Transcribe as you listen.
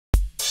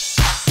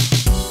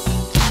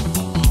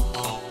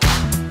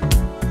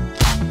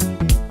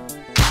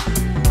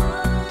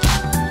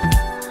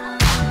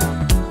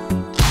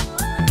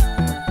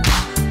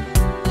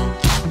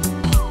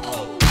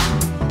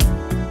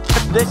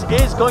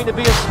going to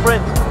be a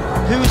sprint.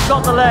 Who's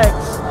got the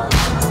legs?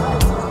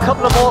 A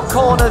couple of more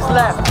corners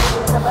left.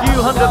 A few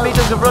hundred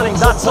meters of running,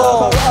 that's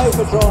all.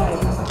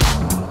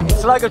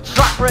 It's like a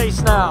track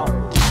race now.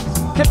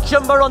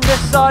 Kipchumba on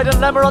this side and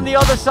Lemma on the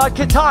other side.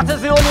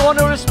 Kitata's the only one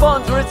who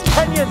responds, or it's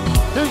Kenyan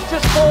who's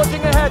just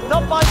forging ahead.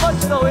 Not by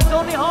much though, it's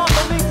only half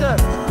a metre.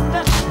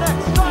 Neck to neck,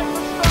 stride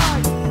for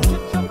stride.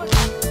 Kipchumba.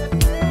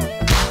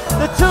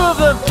 The two of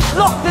them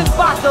locked in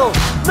battle.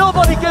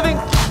 Nobody giving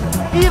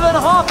even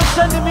half a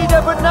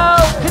centimetre, but now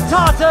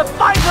Kitata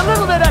finds a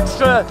little bit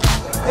extra.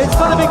 It's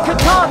going to be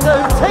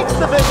Kitata who takes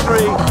the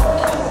victory.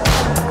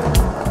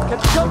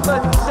 Kipchumba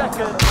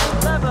second,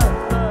 Lemma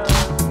third.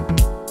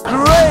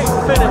 Great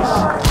finish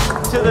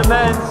to the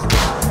men's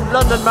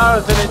London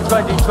Marathon in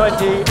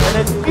 2020, and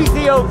it's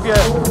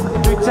Ethiopia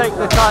who take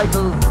the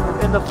title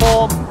in the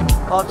form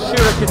of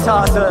Shura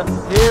Kitata.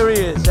 Here he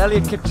is,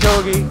 Eliud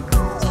Kipchoge.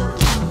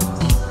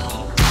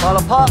 Well,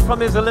 apart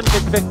from his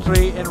Olympic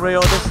victory in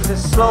Rio, this is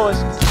his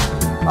slowest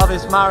of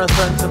his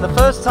marathons, and the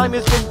first time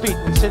he's been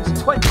beaten since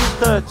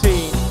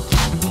 2013,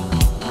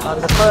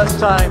 and the first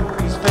time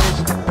he's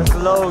finished as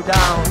low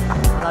down,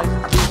 and I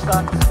use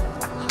that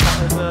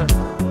as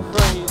a